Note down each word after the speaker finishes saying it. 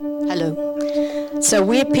Hello. So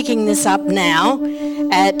we're picking this up now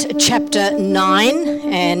at chapter 9,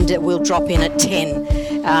 and we'll drop in at 10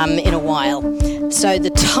 in a while. So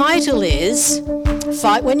the title is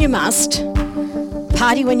Fight When You Must,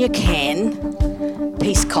 Party When You Can,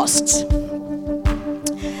 Peace Costs.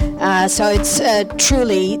 So it's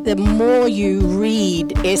truly, the more you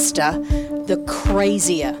read Esther, the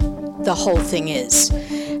crazier the whole thing is.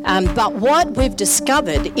 But what we've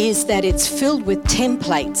discovered is that it's filled with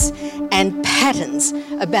templates and patterns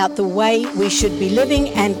about the way we should be living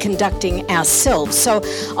and conducting ourselves. So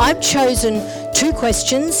I've chosen 2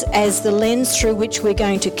 questions as the lens through which we're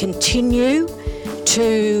going to continue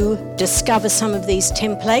to discover some of these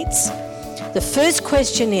templates. The first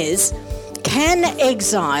question is, can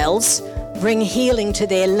exiles bring healing to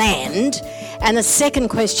their land? And the second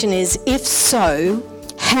question is, if so,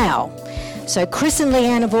 how? So Chris and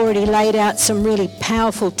Leanne have already laid out some really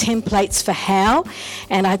powerful templates for how,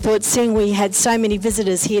 and I thought, seeing we had so many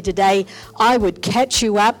visitors here today, I would catch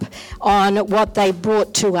you up on what they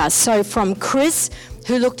brought to us. So from Chris,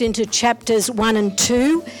 who looked into chapters 1 and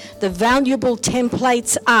 2, the valuable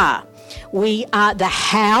templates are, the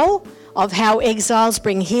how of how exiles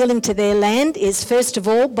bring healing to their land is, first of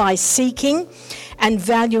all, by seeking and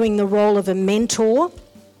valuing the role of a mentor,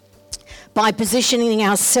 by positioning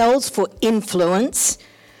ourselves for influence,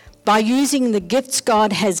 by using the gifts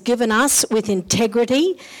God has given us with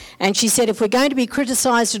integrity. And she said, if we're going to be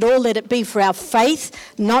criticised at all, let it be for our faith,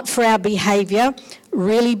 not for our behaviour.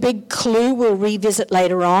 Really big clue we'll revisit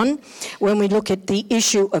later on when we look at the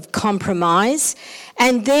issue of compromise.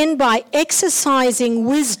 And then by exercising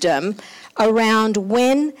wisdom around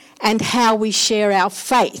when and how we share our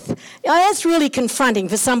faith. Now, that's really confronting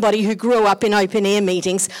for somebody who grew up in open-air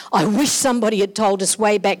meetings. I wish somebody had told us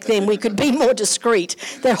way back then we could be more discreet.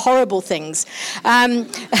 They're horrible things.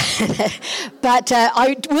 But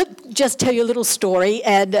I will just tell you a little story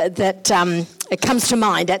that it comes to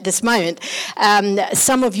mind at this moment.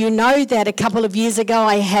 Some of you know that a couple of years ago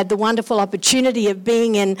I had the wonderful opportunity of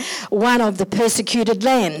being in one of the persecuted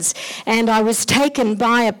lands, and I was taken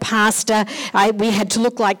by a pastor. We had to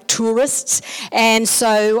look like tourists, and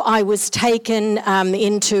so I was taken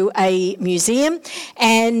into a museum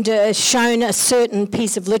and shown a certain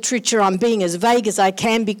piece of literature. I'm being as vague as I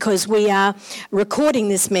can because we are recording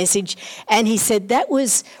this message, and he said that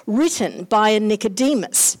was written by a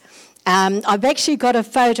Nicodemus. I've actually got a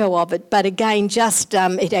photo of it, but again,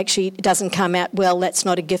 it actually doesn't come out well. That's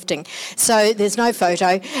not a gifting. So there's no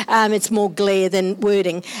photo. It's more glare than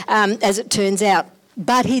wording, as it turns out.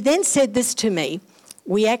 But he then said this to me: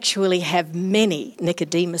 we actually have many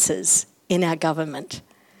Nicodemuses in our government.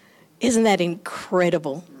 Isn't that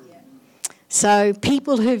incredible? Yeah. So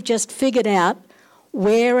people who've just figured out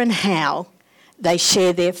where and how they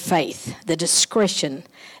share their faith, the discretion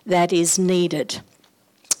that is needed.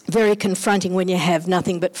 Very confronting when you have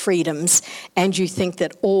nothing but freedoms and you think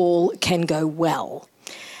that all can go well.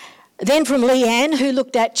 Then from Leanne, who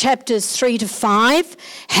looked at chapters 3 to 5,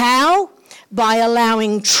 how? By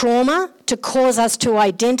allowing trauma to cause us to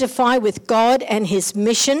identify with God and his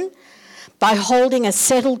mission, by holding a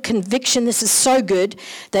settled conviction, this is so good,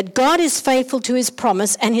 that God is faithful to his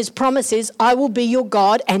promise, and his promise is, I will be your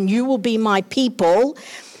God and you will be my people.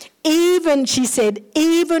 Even, she said,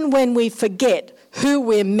 even when we forget who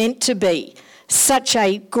we're meant to be. Such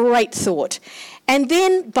a great thought. And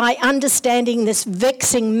then by understanding this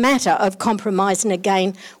vexing matter of compromise, and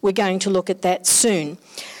again, we're going to look at that soon.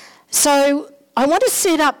 So I want to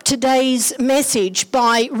set up today's message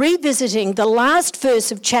by revisiting the last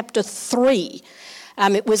verse of chapter 3.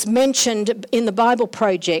 It was mentioned in the Bible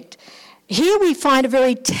Project. Here we find a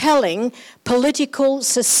very telling political,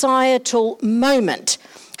 societal moment.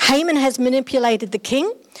 Haman has manipulated the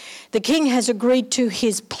king. The king has agreed to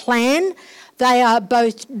his plan. They are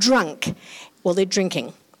both drunk. Well, they're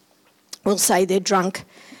drinking. We'll say they're drunk.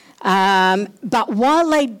 But while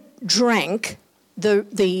they drank,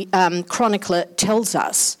 the chronicler tells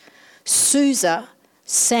us, Susa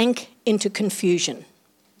sank into confusion.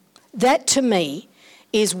 That, to me,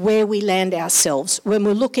 is where we land ourselves when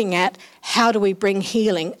we're looking at how do we bring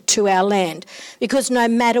healing to our land. Because no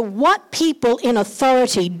matter what people in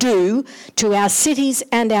authority do to our cities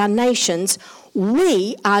and our nations,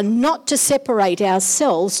 we are not to separate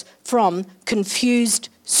ourselves from confused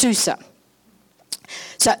Susa.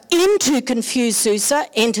 So into confused Susa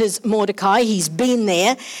enters Mordecai. He's been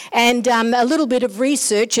there. And a little bit of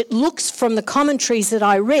research, it looks from the commentaries that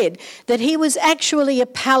I read that he was actually a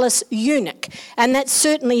palace eunuch. And that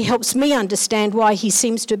certainly helps me understand why he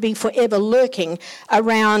seems to be forever lurking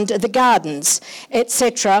around the gardens,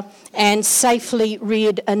 etc., and safely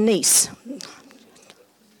reared a niece.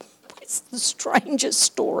 It's the strangest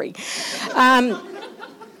story.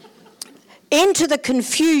 Into the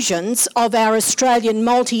confusions of our Australian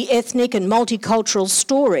multi-ethnic and multicultural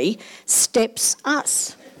story steps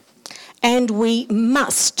us. And we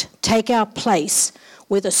must take our place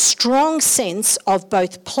with a strong sense of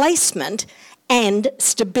both placement and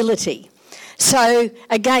stability. So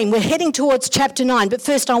again, we're heading towards chapter 9, but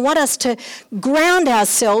first I want us to ground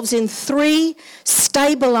ourselves in 3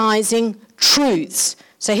 stabilising truths.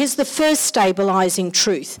 So here's the first stabilising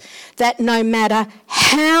truth, that no matter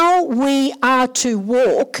how we are to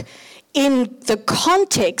walk in the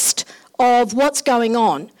context of what's going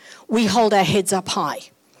on, we hold our heads up high.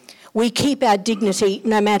 We keep our dignity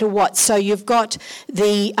no matter what. So you've got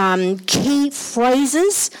the key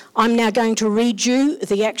phrases. I'm now going to read you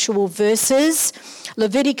the actual verses.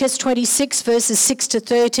 Leviticus 26, verses 6 to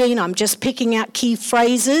 13. I'm just picking out key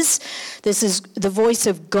phrases. This is the voice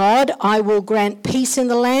of God. I will grant peace in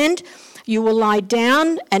the land. You will lie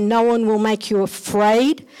down and no one will make you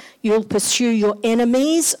afraid. You'll pursue your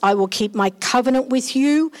enemies. I will keep my covenant with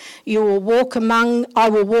you. I will walk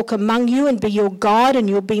among you and be your God, and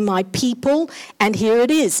you'll be my people. And here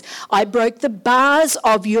it is. I broke the bars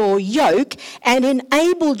of your yoke and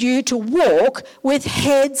enabled you to walk with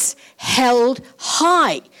heads held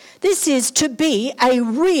high. This is to be a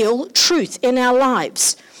real truth in our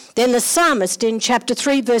lives. Then the psalmist in chapter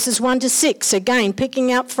 3, verses 1 to 6, again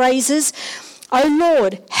picking out phrases. O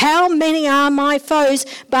Lord, how many are my foes,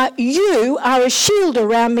 but you are a shield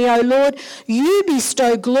around me, O Lord. You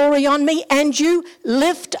bestow glory on me, and you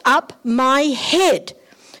lift up my head.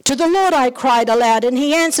 To the Lord I cried aloud, and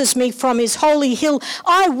he answers me from his holy hill.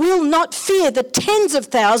 I will not fear the tens of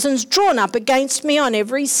thousands drawn up against me on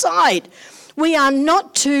every side. We are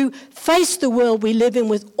not to face the world we live in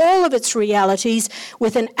with all of its realities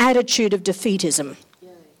with an attitude of defeatism.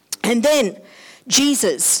 And then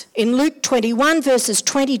Jesus, in Luke 21, verses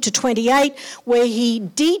 20 to 28, where he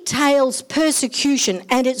details persecution,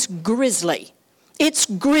 and it's grisly. It's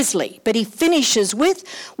grisly, but he finishes with,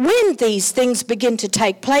 when these things begin to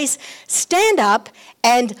take place, stand up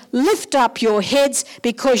and lift up your heads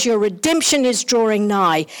because your redemption is drawing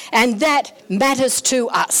nigh, and that matters to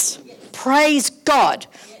us. Praise God.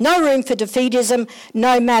 No room for defeatism,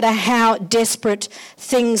 no matter how desperate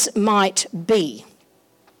things might be.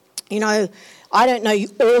 You know, I don't know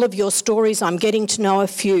all of your stories. I'm getting to know a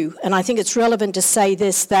few. And I think it's relevant to say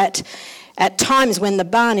this, that at times when the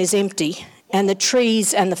barn is empty and the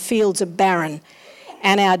trees and the fields are barren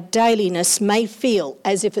and our dailiness may feel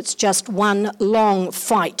as if it's just one long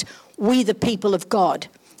fight, we, the people of God,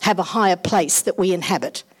 have a higher place that we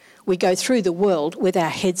inhabit. We go through the world with our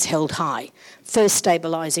heads held high. First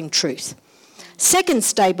stabilising truth. Second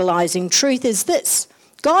stabilising truth is this.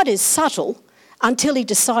 God is subtle until he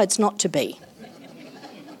decides not to be.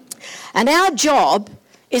 And our job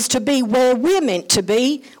is to be where we're meant to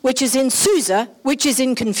be, which is in Susa, which is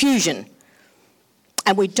in confusion.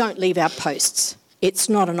 And we don't leave our posts. It's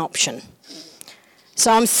not an option.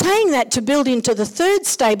 So I'm saying that to build into the third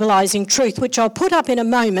stabilising truth, which I'll put up in a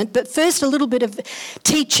moment, but first a little bit of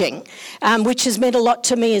teaching, which has meant a lot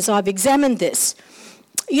to me as I've examined this.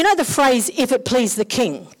 You know the phrase, if it please the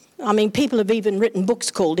king? I mean, people have even written books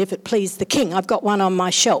called If It Please the King. I've got one on my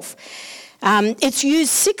shelf. It's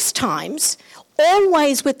used 6 times,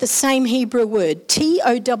 always with the same Hebrew word,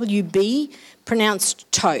 T-O-W-B,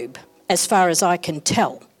 pronounced Tob, as far as I can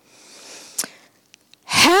tell.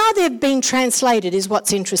 How they've been translated is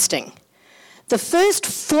what's interesting. The first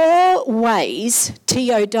 4 ways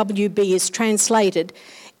T-O-W-B is translated,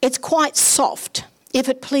 it's quite soft. If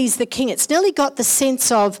it please the king, it's nearly got the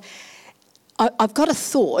sense of, I've got a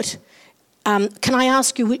thought, can I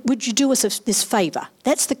ask you, would you do us this favour?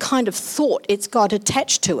 That's the kind of thought it's got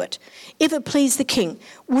attached to it. If it please the king,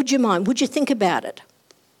 would you mind? Would you think about it?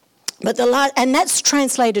 But and that's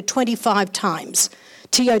translated 25 times.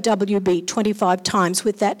 T-O-W-B, 25 times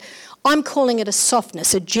with that. I'm calling it a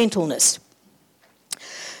softness, a gentleness.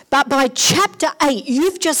 But by chapter 8,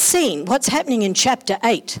 you've just seen what's happening in chapter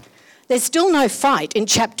 8. There's still no fight in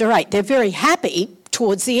chapter 8. They're very happy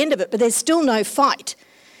towards the end of it, but there's still no fight.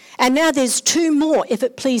 And now there's 2 more, if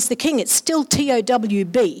it please the king. It's still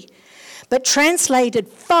T-O-W-B. But translated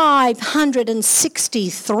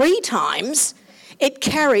 563 times, it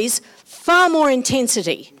carries far more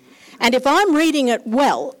intensity. And if I'm reading it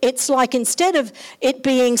well, it's like instead of it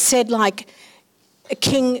being said like,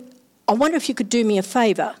 King, I wonder if you could do me a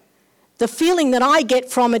favour. The feeling that I get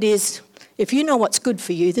from it is, if you know what's good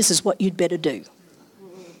for you, this is what you'd better do.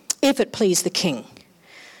 If it please the king.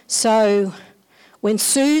 So when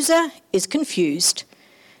Susa is confused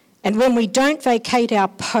and when we don't vacate our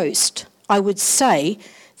post, I would say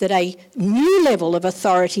that a new level of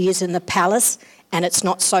authority is in the palace, and it's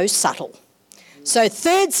not so subtle. So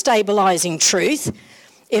third stabilising truth,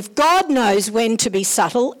 if God knows when to be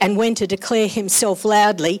subtle and when to declare himself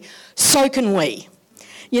loudly, so can we.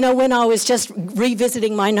 You know, when I was just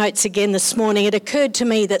revisiting my notes again this morning, it occurred to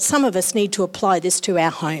me that some of us need to apply this to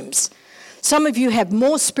our homes. Some of you have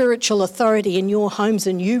more spiritual authority in your homes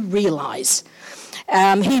than you realise.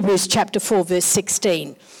 Hebrews chapter 4, verse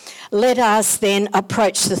 16. Let us then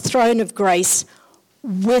approach the throne of grace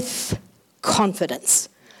with confidence.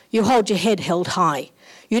 You hold your head held high.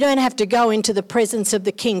 You don't have to go into the presence of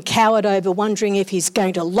the king cowered over, wondering if he's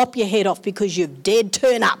going to lop your head off because you've dared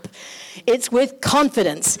turn up. It's with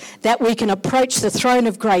confidence that we can approach the throne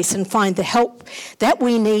of grace and find the help that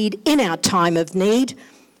we need in our time of need.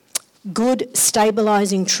 Good,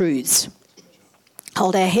 stabilising truths.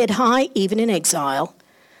 Hold our head high, even in exile.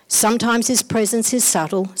 Sometimes his presence is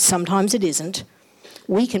subtle, sometimes it isn't.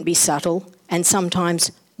 We can be subtle, and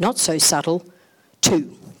sometimes not so subtle,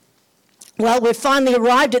 too. Well, we've finally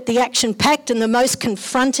arrived at the action-packed and the most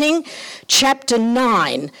confronting chapter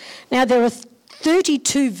 9. Now, there are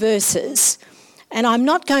 32 verses, and I'm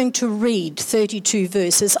not going to read 32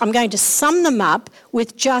 verses. I'm going to sum them up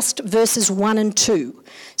with just verses 1 and 2.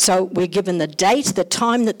 So we're given the date, the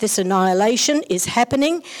time that this annihilation is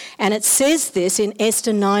happening, and it says this in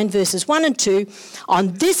Esther 9, verses 1 and 2.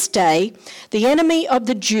 On this day, the enemy of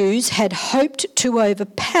the Jews had hoped to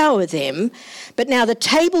overpower them, but now the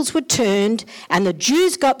tables were turned, and the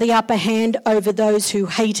Jews got the upper hand over those who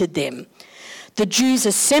hated them. The Jews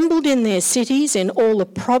assembled in their cities in all the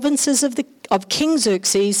provinces of King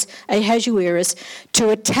Xerxes, Ahasuerus, to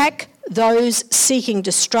attack those seeking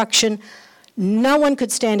destruction. No one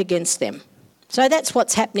could stand against them. So that's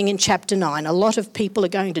what's happening in chapter 9. A lot of people are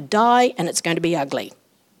going to die, and it's going to be ugly.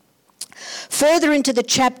 Further into the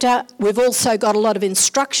chapter, we've also got a lot of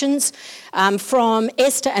instructions from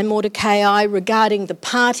Esther and Mordecai regarding the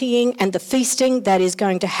partying and the feasting that is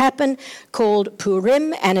going to happen, called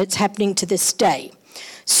Purim, and it's happening to this day.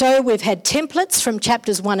 So we've had templates from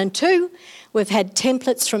chapters 1 and 2. We've had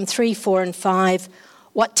templates from 3, 4 and 5.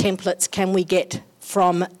 What templates can we get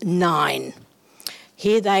from 9?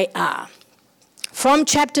 Here they are. From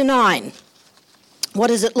chapter 9, what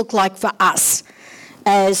does it look like for us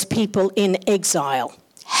as people in exile?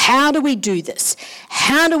 How do we do this?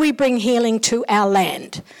 How do we bring healing to our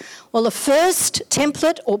land? Well, the first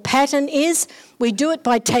template or pattern is we do it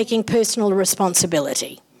by taking personal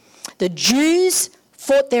responsibility. The Jews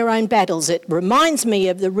fought their own battles. It reminds me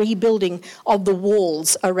of the rebuilding of the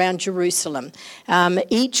walls around Jerusalem.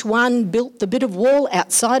 Each one built the bit of wall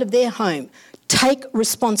outside of their home. Take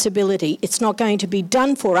responsibility. It's not going to be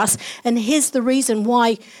done for us. And here's the reason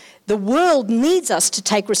why the world needs us to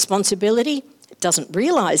take responsibility. It doesn't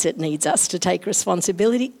realise it needs us to take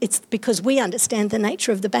responsibility. It's because we understand the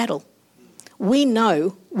nature of the battle. We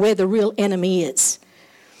know where the real enemy is.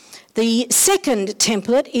 The second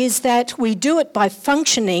template is that we do it by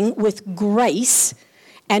functioning with grace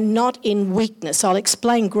and not in weakness. I'll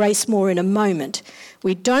explain grace more in a moment.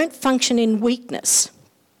 We don't function in weakness.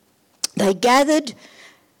 They gathered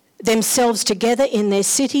themselves together in their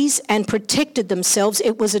cities and protected themselves.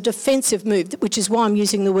 It was a defensive move, which is why I'm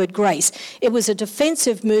using the word grace. It was a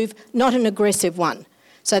defensive move, not an aggressive one.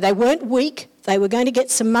 So they weren't weak. They were going to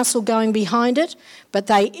get some muscle going behind it, but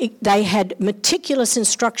they had meticulous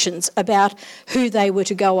instructions about who they were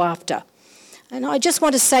to go after. And I just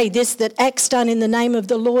want to say this, that acts done in the name of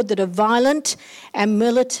the Lord that are violent and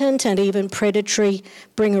militant and even predatory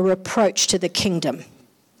bring a reproach to the kingdom.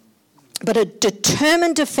 But a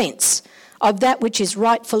determined defence of that which is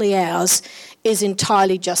rightfully ours is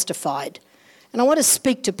entirely justified. And I want to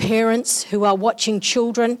speak to parents who are watching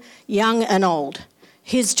children, young and old.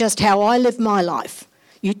 Here's just how I live my life.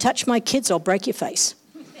 You touch my kids, I'll break your face.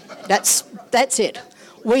 That's it.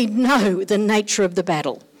 We know the nature of the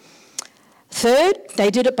battle. Third,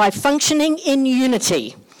 they did it by functioning in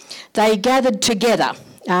unity. They gathered together.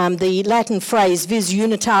 The Latin phrase vis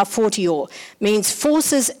unitar fortior means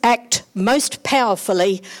forces act most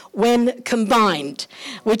powerfully when combined,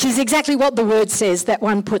 which is exactly what the word says, that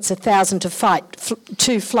one puts 1,000 to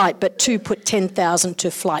flight, but two put 10,000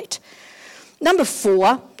 to flight. Number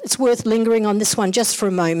 4, it's worth lingering on this one just for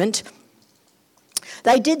a moment.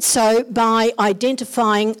 They did so by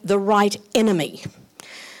identifying the right enemy.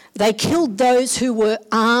 They killed those who were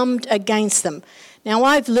armed against them. Now,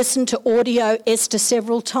 I've listened to audio Esther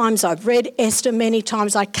several times. I've read Esther many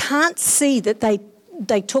times. I can't see that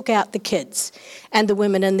they took out the kids and the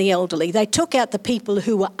women and the elderly. They took out the people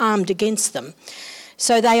who were armed against them.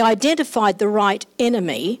 So they identified the right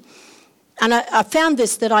enemy. And I found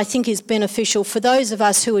this that I think is beneficial for those of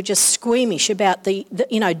us who are just squeamish about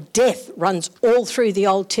death runs all through the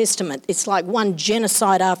Old Testament. It's like one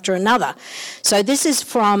genocide after another. So this is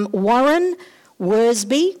from Warren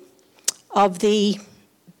Wiersbe of the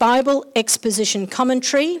Bible Exposition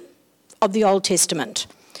Commentary of the Old Testament.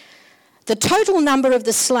 The total number of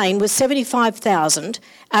the slain was 75,000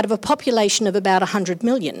 out of a population of about 100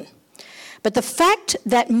 million. But the fact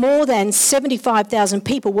that more than 75,000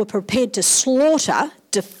 people were prepared to slaughter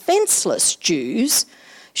defenceless Jews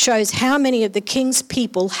shows how many of the king's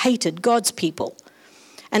people hated God's people.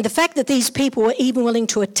 And the fact that these people were even willing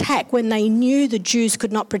to attack when they knew the Jews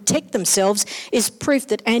could not protect themselves is proof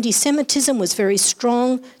that anti-Semitism was very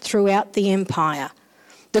strong throughout the empire.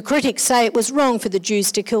 The critics say it was wrong for the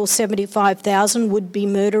Jews to kill 75,000 would-be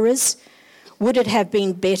murderers. Would it have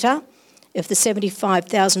been better if the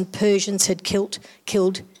 75,000 Persians had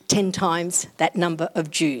killed 10 times that number of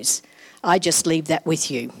Jews? I just leave that with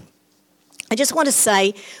you. I just want to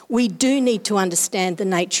say we do need to understand the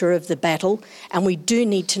nature of the battle, and we do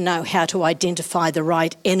need to know how to identify the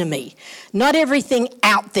right enemy. Not everything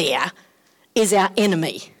out there is our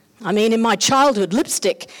enemy. I mean, in my childhood,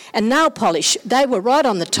 lipstick and nail polish, they were right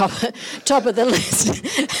on the top of the list.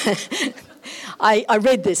 I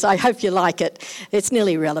read this. I hope you like it. It's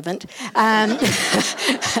nearly relevant. So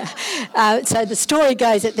the story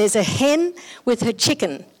goes that there's a hen with her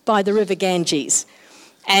chicken by the river Ganges.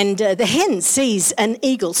 And the hen sees an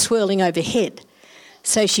eagle swirling overhead.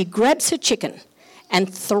 So she grabs her chicken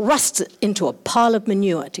and thrusts it into a pile of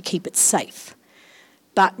manure to keep it safe.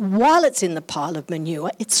 But while it's in the pile of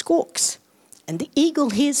manure, it squawks. And the eagle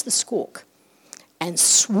hears the squawk and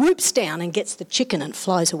swoops down and gets the chicken and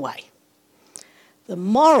flies away. The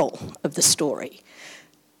moral of the story: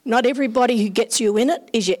 not everybody who gets you in it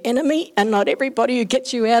is your enemy, and not everybody who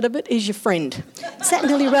gets you out of it is your friend. Is that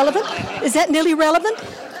nearly relevant?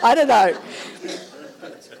 I don't know.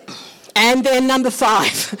 And then number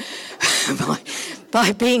 5.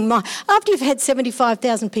 After you've had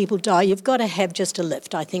 75,000 people die, you've got to have just a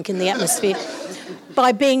lift, I think, in the atmosphere.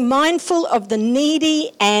 By being mindful of the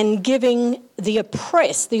needy and giving the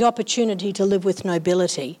oppressed the opportunity to live with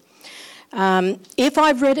nobility. If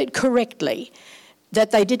I've read it correctly,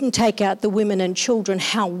 that they didn't take out the women and children,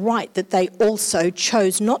 how right that they also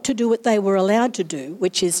chose not to do what they were allowed to do,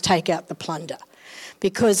 which is take out the plunder.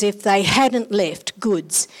 Because if they hadn't left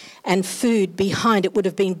goods and food behind, it would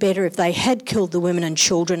have been better if they had killed the women and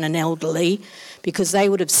children and elderly, because they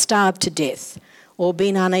would have starved to death or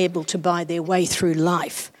been unable to buy their way through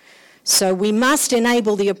life. So we must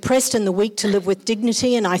enable the oppressed and the weak to live with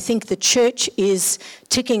dignity, and I think the church is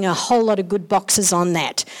ticking a whole lot of good boxes on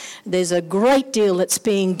that. There's a great deal that's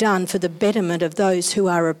being done for the betterment of those who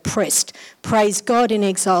are oppressed. Praise God, in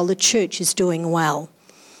exile, the church is doing well.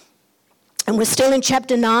 And we're still in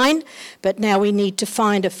chapter 9, but now we need to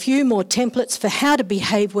find a few more templates for how to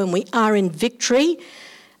behave when we are in victory.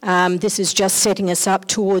 This is just setting us up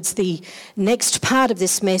towards the next part of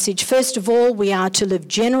this message. First of all, we are to live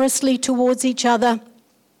generously towards each other.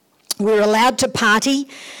 We're allowed to party.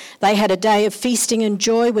 They had a day of feasting and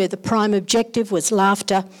joy where the prime objective was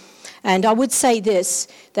laughter. And I would say this,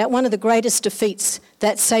 that one of the greatest defeats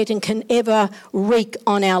that Satan can ever wreak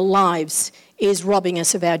on our lives is robbing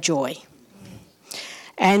us of our joy.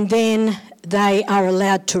 And then they are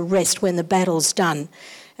allowed to rest when the battle's done.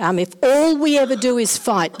 If all we ever do is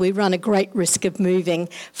fight, we run a great risk of moving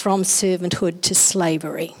from servanthood to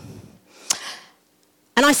slavery.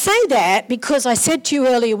 And I say that because I said to you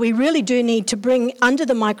earlier, we really do need to bring under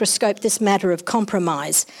the microscope this matter of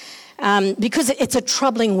compromise, because it's a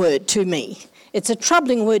troubling word to me. It's a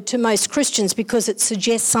troubling word to most Christians because it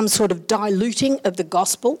suggests some sort of diluting of the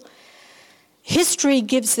gospel. History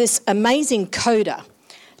gives this amazing coda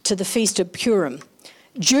to the Feast of Purim.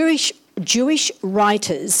 Jewish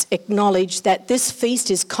writers acknowledge that this feast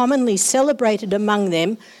is commonly celebrated among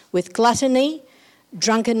them with gluttony,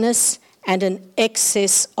 drunkenness, and an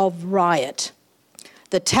excess of riot.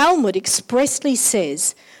 The Talmud expressly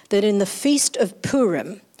says that in the Feast of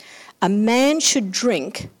Purim, a man should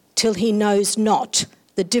drink till he knows not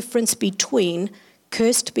the difference between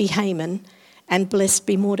cursed be Haman and blessed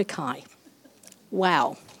be Mordecai.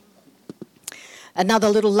 Wow. Another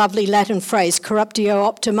little lovely Latin phrase, corruptio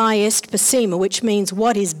optimi est pessima, which means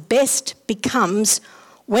what is best becomes,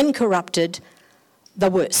 when corrupted, the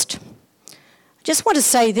worst. I just want to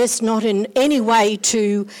say this, not in any way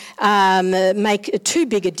to make too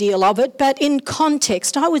big a deal of it, but in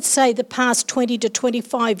context, I would say the past 20 to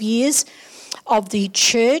 25 years of the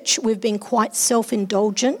church, we've been quite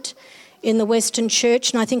self-indulgent in the Western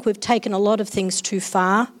church, and I think we've taken a lot of things too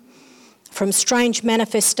far. from strange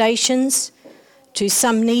manifestations to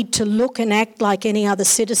some need to look and act like any other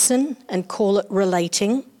citizen and call it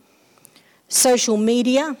relating. Social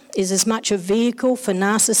media is as much a vehicle for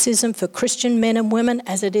narcissism for Christian men and women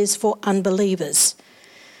as it is for unbelievers.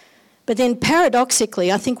 But then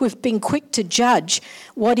paradoxically, I think we've been quick to judge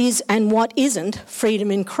what is and what isn't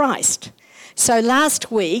freedom in Christ. So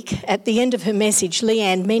last week, at the end of her message,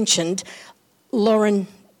 Leanne mentioned Lauren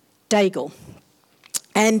Daigle.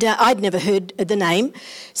 And I'd never heard the name.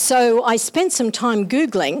 So I spent some time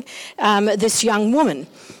Googling this young woman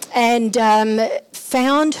and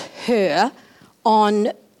found her on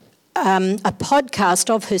a podcast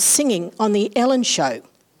of her singing on The Ellen Show.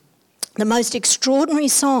 The most extraordinary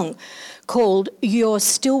song called You're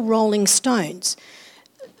Still Rolling Stones.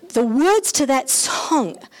 The words to that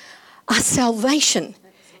song are salvation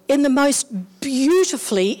in the most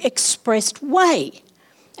beautifully expressed way.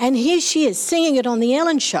 And here she is singing it on The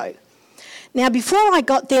Ellen Show. Now, before I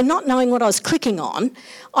got there, not knowing what I was clicking on,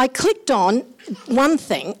 I clicked on one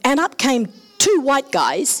thing and up came two white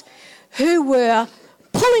guys who were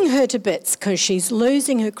pulling her to bits because she's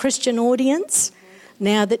losing her Christian audience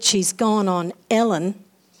now that she's gone on Ellen,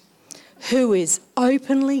 who is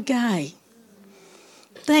openly gay.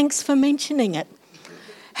 Thanks for mentioning it.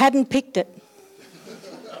 Hadn't picked it.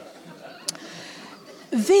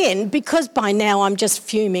 Then, because by now I'm just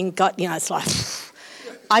fuming, it's like,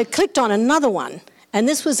 I clicked on another one, and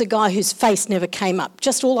this was a guy whose face never came up.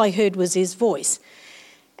 Just all I heard was his voice.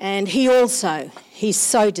 And he's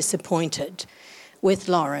so disappointed with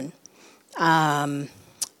Lauren,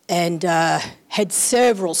 and had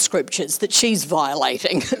several scriptures that she's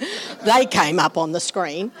violating. They came up on the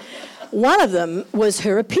screen. One of them was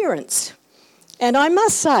her appearance. And I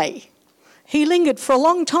must say, he lingered for a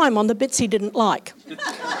long time on the bits he didn't like.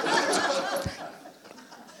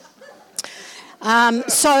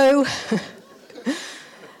 So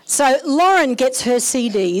Lauren gets her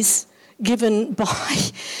CDs given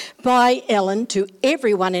by Ellen to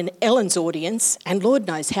everyone in Ellen's audience, and Lord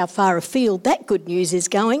knows how far afield that good news is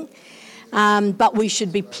going. But we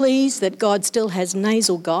should be pleased that God still has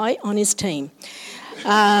Nasal Guy on his team.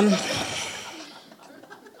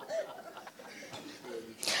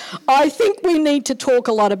 I think we need to talk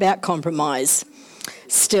a lot about compromise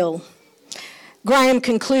still. Graham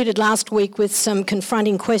concluded last week with some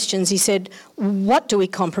confronting questions. He said, what do we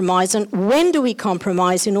compromise and when do we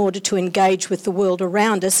compromise in order to engage with the world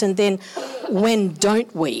around us, and then when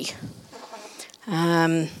don't we?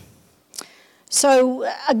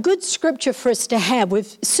 So a good scripture for us to have,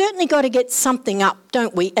 we've certainly got to get something up,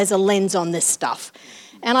 don't we, as a lens on this stuff.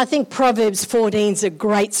 And I think Proverbs 14 is a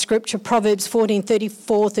great scripture. Proverbs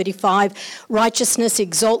 14:34, 35. Righteousness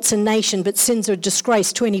exalts a nation, but sins are a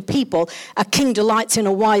disgrace to any people. A king delights in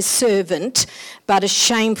a wise servant, but a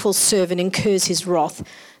shameful servant incurs his wrath.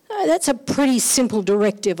 That's a pretty simple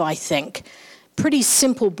directive, I think. Pretty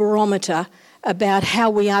simple barometer about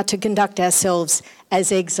how we are to conduct ourselves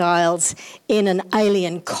as exiles in an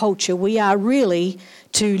alien culture. We are really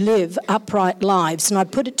to live upright lives. And I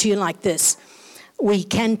put it to you like this. We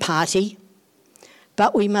can party,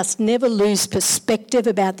 but we must never lose perspective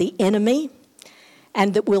about the enemy,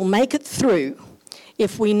 and that we'll make it through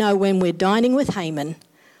if we know when we're dining with Haman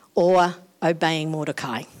or obeying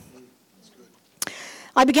Mordecai.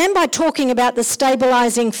 I began by talking about the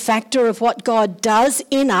stabilising factor of what God does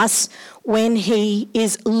in us when he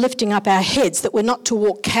is lifting up our heads, that we're not to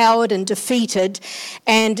walk cowed and defeated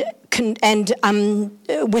and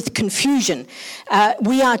with confusion.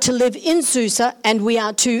 We are to live in Susa and we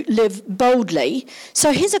are to live boldly.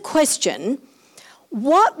 So here's a question.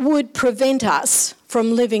 What would prevent us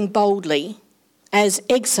from living boldly as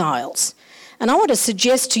exiles? And I want to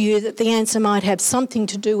suggest to you that the answer might have something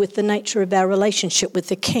to do with the nature of our relationship with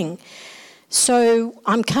the King. So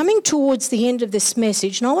I'm coming towards the end of this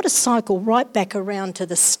message, and I want to cycle right back around to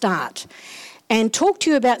the start and talk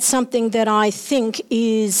to you about something that I think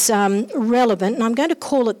is relevant, and I'm going to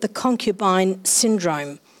call it the concubine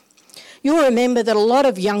syndrome. You'll remember that a lot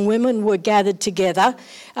of young women were gathered together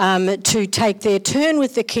to take their turn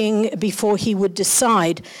with the king before he would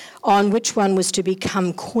decide on which one was to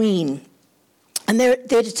become queen. And they're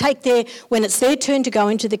to take when it's their turn to go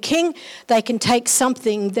into the king, they can take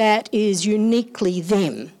something that is uniquely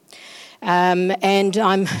them. And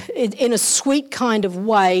I'm in a sweet kind of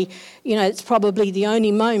way, it's probably the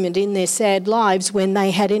only moment in their sad lives when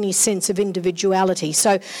they had any sense of individuality.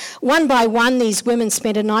 So one by one, these women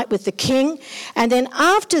spent a night with the king, and then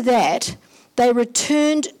after that, they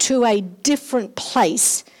returned to a different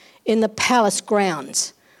place in the palace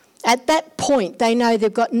grounds. At that point, they know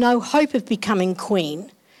they've got no hope of becoming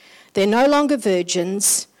queen. They're no longer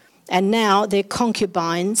virgins, and now they're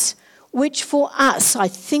concubines, which for us, I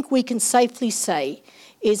think we can safely say,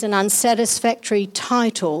 is an unsatisfactory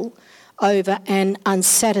title over an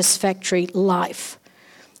unsatisfactory life.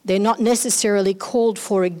 They're not necessarily called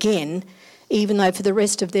for again, even though for the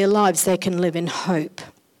rest of their lives they can live in hope.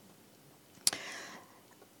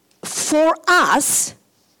 For us,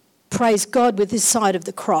 praise God, with this side of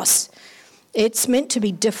the cross, it's meant to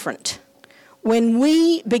be different. When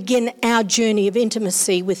we begin our journey of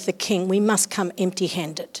intimacy with the King, we must come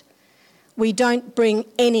empty-handed. We don't bring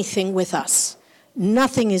anything with us.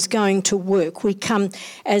 Nothing is going to work. We come,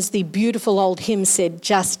 as the beautiful old hymn said,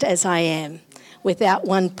 just as I am, without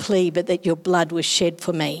one plea but that your blood was shed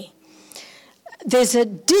for me. There's a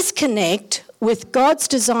disconnect with God's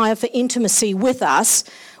desire for intimacy with us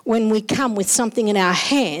when we come with something in our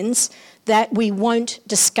hands that we won't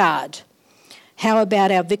discard. How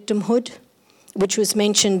about our victimhood, which was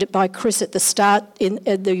mentioned by Chris at the start, in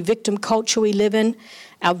the victim culture we live in?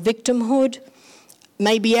 Our victimhood,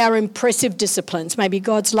 maybe our impressive disciplines. Maybe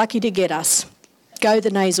God's lucky to get us. Go the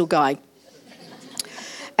nasal guy.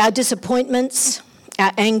 Our disappointments,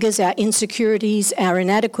 our angers, our insecurities, our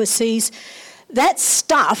inadequacies, that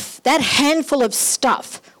stuff, that handful of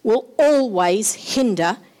stuff will always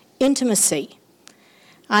hinder intimacy.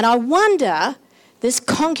 And I wonder, this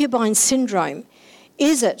concubine syndrome,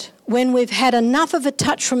 is it when we've had enough of a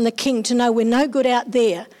touch from the King to know we're no good out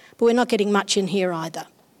there, but we're not getting much in here either?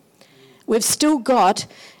 We've still got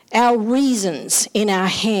our reasons in our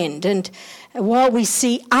hand, and while we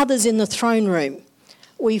see others in the throne room,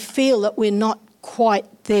 we feel that we're not quite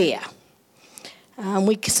there.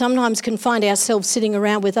 We sometimes can find ourselves sitting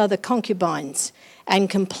around with other concubines and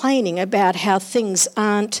complaining about how things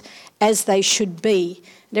aren't as they should be.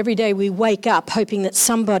 And every day we wake up hoping that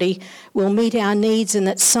somebody will meet our needs and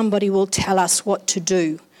that somebody will tell us what to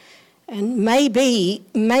do. And maybe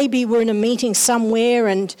we're in a meeting somewhere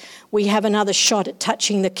and we have another shot at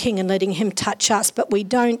touching the King and letting him touch us, but we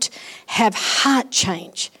don't have heart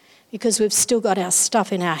change because we've still got our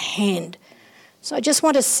stuff in our hand. So I just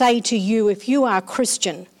want to say to you, if you are a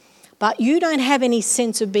Christian, but you don't have any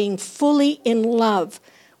sense of being fully in love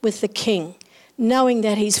with the King, knowing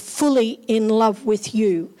that he's fully in love with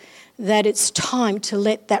you, that it's time to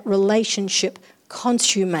let that relationship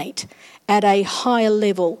consummate at a higher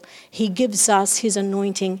level. He gives us his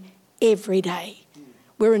anointing every day.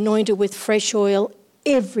 We're anointed with fresh oil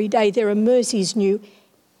every day. There are mercies new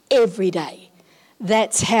every day.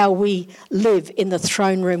 That's how we live in the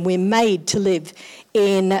throne room. We're made to live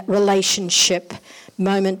in relationship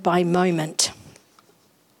moment by moment.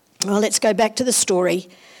 Well, let's go back to the story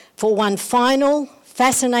for one final,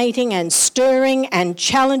 fascinating and stirring and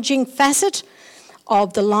challenging facet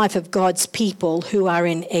of the life of God's people who are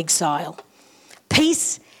in exile.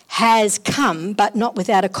 Peace has come, but not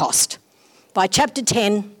without a cost. By chapter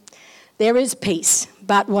 10, there is peace,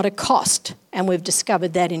 but what a cost. And we've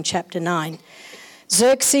discovered that in chapter 9.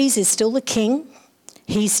 Xerxes is still the king.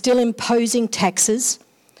 He's still imposing taxes.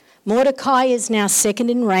 Mordecai is now second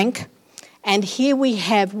in rank. And here we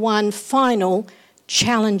have one final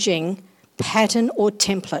challenging pattern or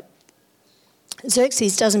template.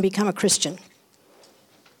 Xerxes doesn't become a Christian.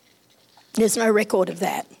 There's no record of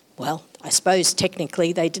that. Well, I suppose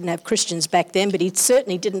technically they didn't have Christians back then, but he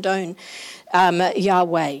certainly didn't own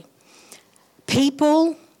Yahweh.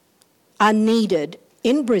 People are needed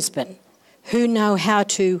in Brisbane who know how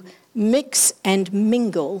to mix and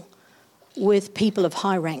mingle with people of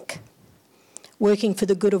high rank, working for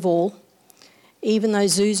the good of all, even though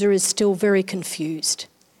Zusa is still very confused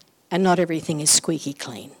and not everything is squeaky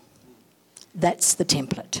clean. That's the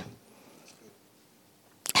template.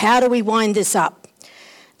 How do we wind this up?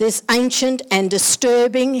 This ancient and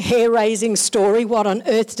disturbing, hair-raising story, what on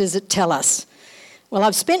earth does it tell us? Well,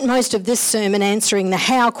 I've spent most of this sermon answering the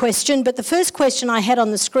how question, but the first question I had on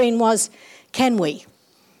the screen was, can we?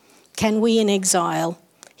 Can we in exile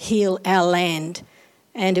heal our land?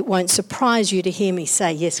 And it won't surprise you to hear me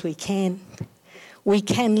say, yes, we can. We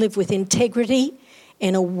can live with integrity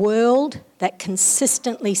in a world that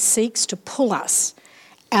consistently seeks to pull us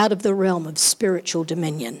out of the realm of spiritual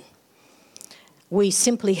dominion. We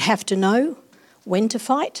simply have to know when to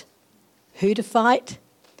fight, who to fight,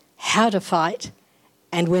 how to fight,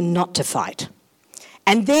 and when not to fight.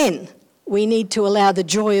 And then we need to allow the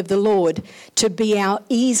joy of the Lord to be our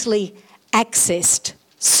easily accessed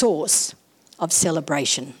source of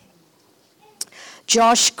celebration.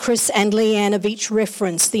 Josh, Chris and Leanne have each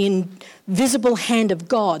referenced the invisible hand of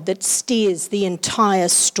God that steers the entire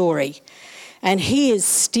story. And he is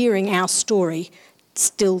steering our story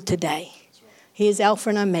still today. He is Alpha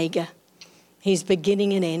and Omega. He's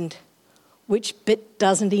beginning and end. which bit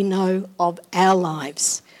doesn't he know of our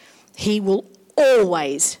lives? He will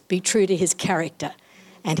always be true to his character,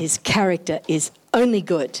 and his character is only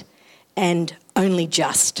good and only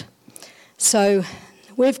just. So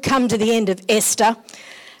we've come to the end of Esther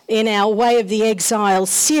in our Way of the Exile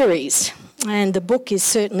series, and the book is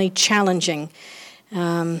certainly challenging,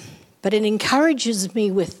 but it encourages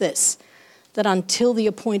me with this, that until the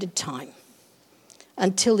appointed time,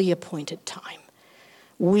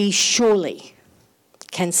 we surely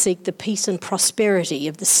can seek the peace and prosperity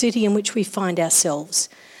of the city in which we find ourselves,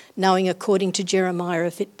 knowing according to Jeremiah,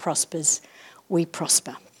 if it prospers, we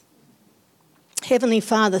prosper. Heavenly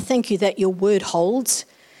Father, thank you that your word holds,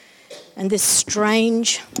 and this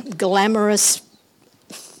strange, glamorous,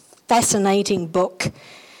 fascinating book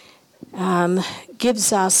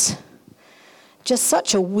gives us just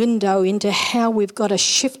such a window into how we've got to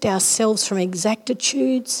shift ourselves from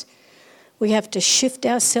exactitudes. We have to shift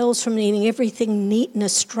ourselves from needing everything neat in a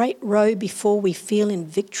straight row before we feel in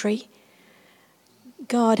victory.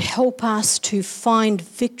 God, help us to find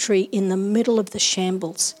victory in the middle of the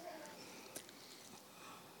shambles.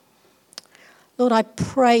 Lord, I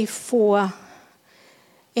pray for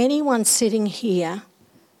anyone sitting here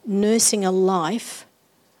nursing a life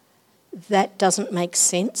that doesn't make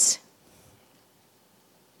sense.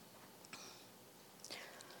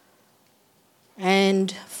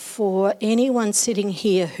 And for anyone sitting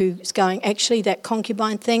here who's going, actually, that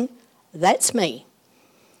concubine thing, that's me.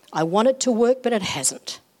 I want it to work, but it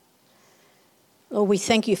hasn't. Lord, we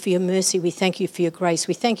thank you for your mercy. We thank you for your grace.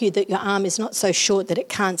 We thank you that your arm is not so short that it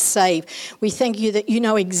can't save. We thank you that you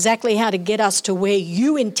know exactly how to get us to where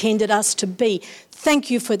you intended us to be. Thank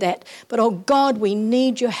you for that. But, oh God, we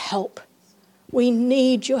need your help. We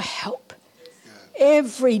need your help.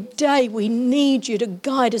 Every day we need you to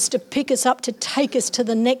guide us, to pick us up, to take us to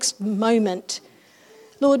the next moment.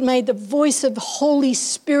 Lord, may the voice of the Holy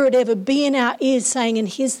Spirit ever be in our ears saying, and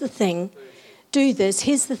here's the thing, do this,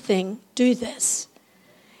 here's the thing, do this.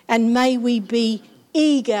 And may we be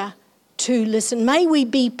eager to listen. May we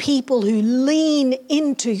be people who lean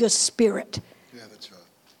into your Spirit. Yeah, that's right.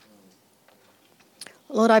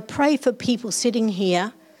 Lord, I pray for people sitting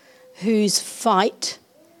here whose fight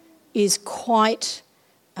is quite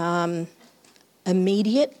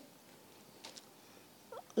immediate.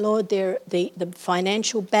 Lord, the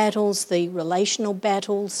financial battles, the relational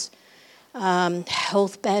battles,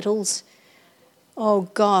 health battles. Oh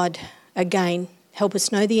God, again, help us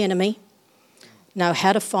know the enemy, know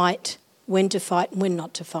how to fight, when to fight and when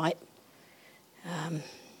not to fight.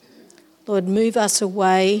 Lord, move us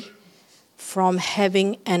away from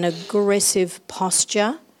having an aggressive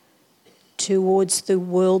posture towards the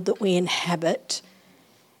world that we inhabit,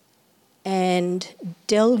 and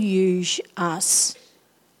deluge us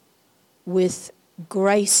with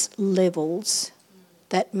grace levels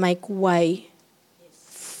that make way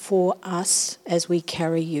for us as we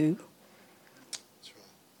carry you.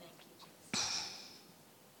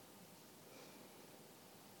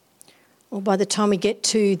 Well, by the time we get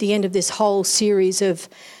to the end of this whole series of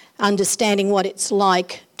understanding what it's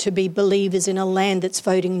like to be believers in a land that's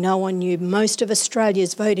voting no on you, most of Australia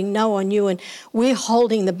is voting no on you, and we're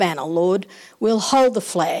holding the banner, Lord. We'll hold the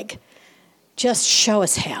flag. Just show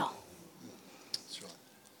us how. That's right.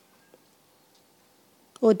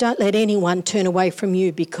 Lord, don't let anyone turn away from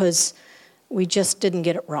you because we just didn't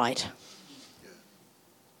get it right.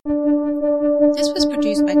 This was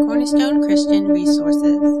produced by Cornerstone Christian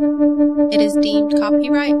Resources. It is deemed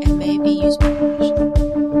copyright and may be used by permission.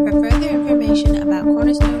 For further information about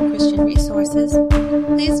Cornerstone Christian Resources,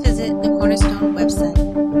 please visit the Cornerstone website.